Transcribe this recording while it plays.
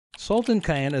Sultan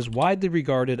Khan is widely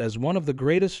regarded as one of the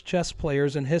greatest chess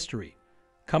players in history.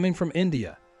 Coming from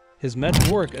India, his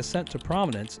meteoric ascent to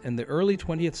prominence in the early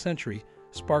 20th century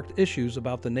sparked issues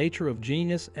about the nature of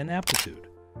genius and aptitude.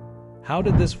 How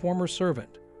did this former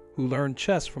servant, who learned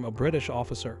chess from a British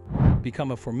officer,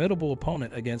 become a formidable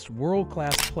opponent against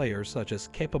world-class players such as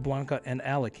Capablanca and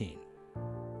Alekhine?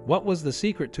 What was the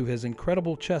secret to his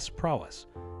incredible chess prowess,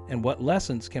 and what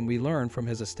lessons can we learn from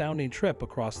his astounding trip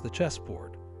across the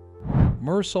chessboard?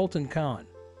 Mir Sultan Khan,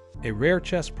 a rare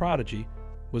chess prodigy,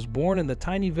 was born in the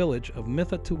tiny village of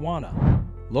Mithatuwana,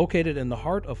 located in the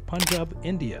heart of Punjab,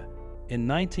 India, in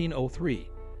 1903.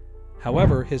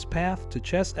 However, his path to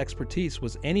chess expertise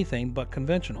was anything but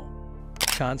conventional.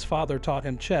 Khan's father taught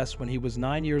him chess when he was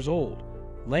 9 years old,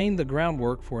 laying the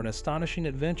groundwork for an astonishing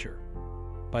adventure.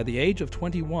 By the age of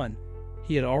 21,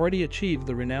 he had already achieved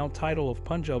the renowned title of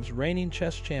Punjab's reigning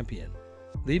chess champion,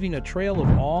 leaving a trail of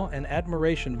awe and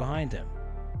admiration behind him.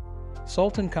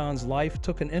 Sultan Khan's life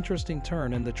took an interesting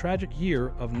turn in the tragic year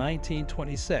of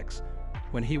 1926,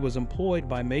 when he was employed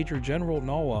by Major General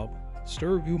Nawab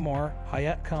Sir Umar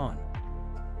Hayat Khan,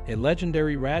 a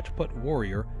legendary Rajput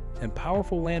warrior and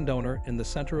powerful landowner in the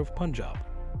center of Punjab.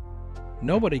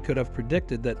 Nobody could have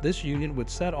predicted that this union would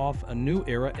set off a new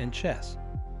era in chess.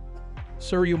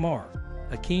 Sir Umar,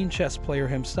 a keen chess player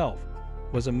himself,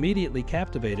 was immediately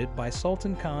captivated by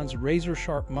Sultan Khan's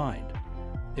razor-sharp mind.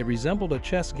 It resembled a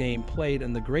chess game played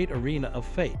in the great arena of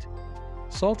fate.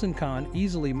 Sultan Khan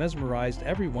easily mesmerized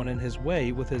everyone in his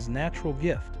way with his natural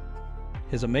gift.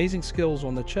 His amazing skills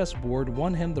on the chessboard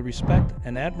won him the respect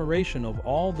and admiration of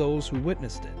all those who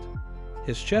witnessed it.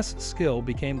 His chess skill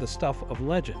became the stuff of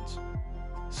legends.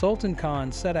 Sultan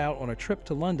Khan set out on a trip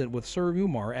to London with Sir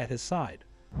Umar at his side,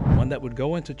 one that would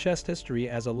go into chess history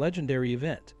as a legendary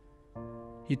event.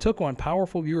 He took on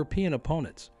powerful European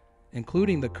opponents,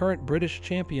 including the current British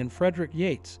champion Frederick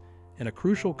Yates, in a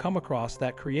crucial come-across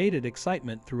that created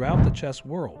excitement throughout the chess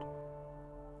world.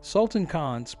 Sultan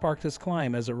Khan sparked his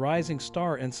climb as a rising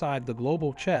star inside the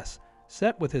global chess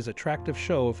set with his attractive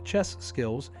show of chess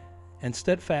skills and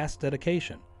steadfast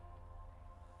dedication.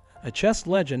 A chess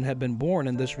legend had been born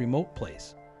in this remote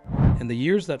place. In the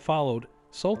years that followed,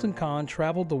 Sultan Khan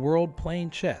traveled the world playing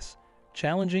chess,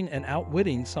 challenging and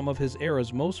outwitting some of his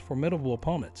era's most formidable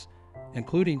opponents,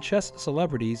 including chess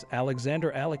celebrities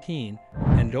Alexander Alekhine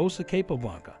and Joseph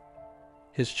Capablanca.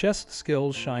 His chess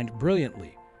skills shined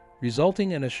brilliantly,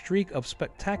 resulting in a streak of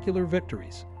spectacular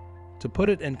victories. To put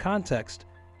it in context,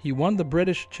 he won the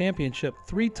British Championship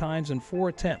 3 times in 4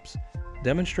 attempts,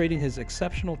 demonstrating his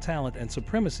exceptional talent and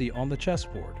supremacy on the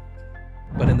chessboard.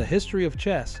 But in the history of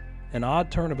chess, an odd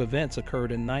turn of events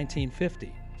occurred in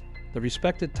 1950. The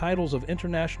respected titles of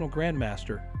International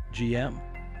Grandmaster, GM,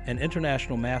 and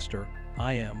International Master,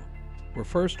 IM, were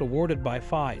first awarded by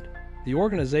FIDE, the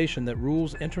organization that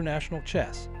rules international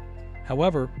chess.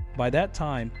 However, by that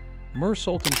time, Mir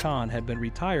Sultan Khan had been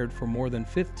retired for more than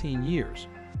 15 years.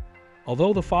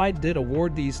 Although the FIDE did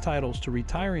award these titles to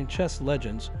retiring chess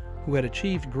legends who had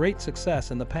achieved great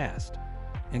success in the past,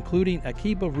 including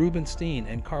Akiba Rubinstein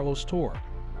and Carlos Tor,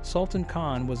 Sultan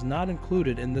Khan was not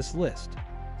included in this list.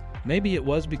 Maybe it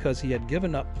was because he had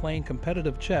given up playing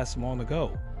competitive chess long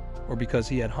ago, or because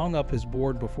he had hung up his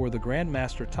board before the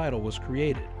Grandmaster title was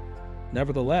created.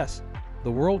 Nevertheless,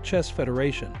 the World Chess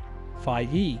Federation,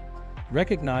 FIDE,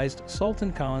 recognized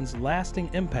Sultan Khan's lasting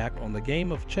impact on the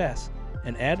game of chess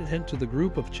and added him to the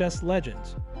group of chess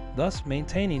legends, thus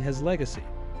maintaining his legacy.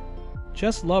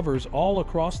 Chess lovers all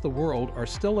across the world are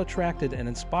still attracted and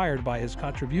inspired by his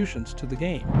contributions to the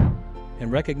game. In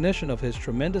recognition of his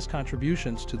tremendous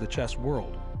contributions to the chess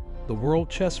world, the World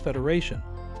Chess Federation,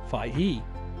 FIDE,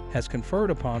 has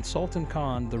conferred upon Sultan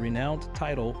Khan the renowned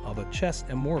title of a chess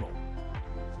immortal.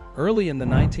 Early in the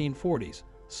 1940s,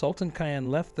 Sultan Khan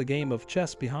left the game of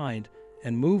chess behind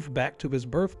and moved back to his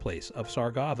birthplace of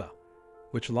Sargava,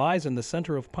 which lies in the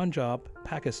center of Punjab,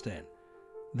 Pakistan.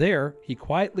 There, he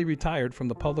quietly retired from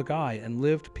the public eye and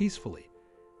lived peacefully.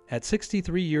 At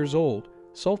 63 years old,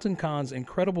 Sultan Khan's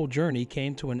incredible journey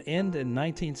came to an end in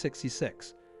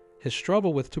 1966. His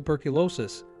struggle with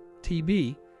tuberculosis,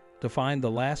 TB, defined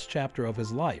the last chapter of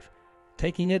his life,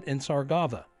 taking it in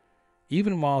Sargava.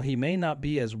 Even while he may not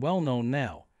be as well known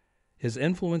now, his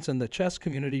influence in the chess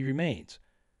community remains,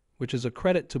 which is a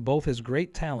credit to both his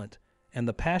great talent and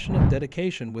the passionate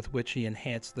dedication with which he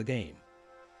enhanced the game.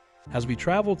 As we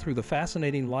travel through the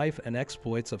fascinating life and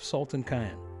exploits of Sultan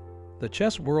Khan, the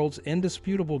chess world's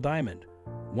indisputable diamond,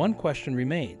 one question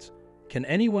remains: can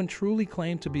anyone truly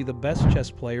claim to be the best chess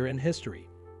player in history?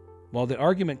 While the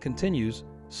argument continues,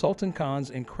 Sultan Khan's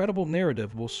incredible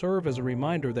narrative will serve as a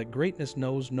reminder that greatness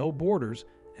knows no borders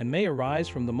and may arise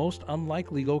from the most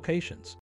unlikely locations.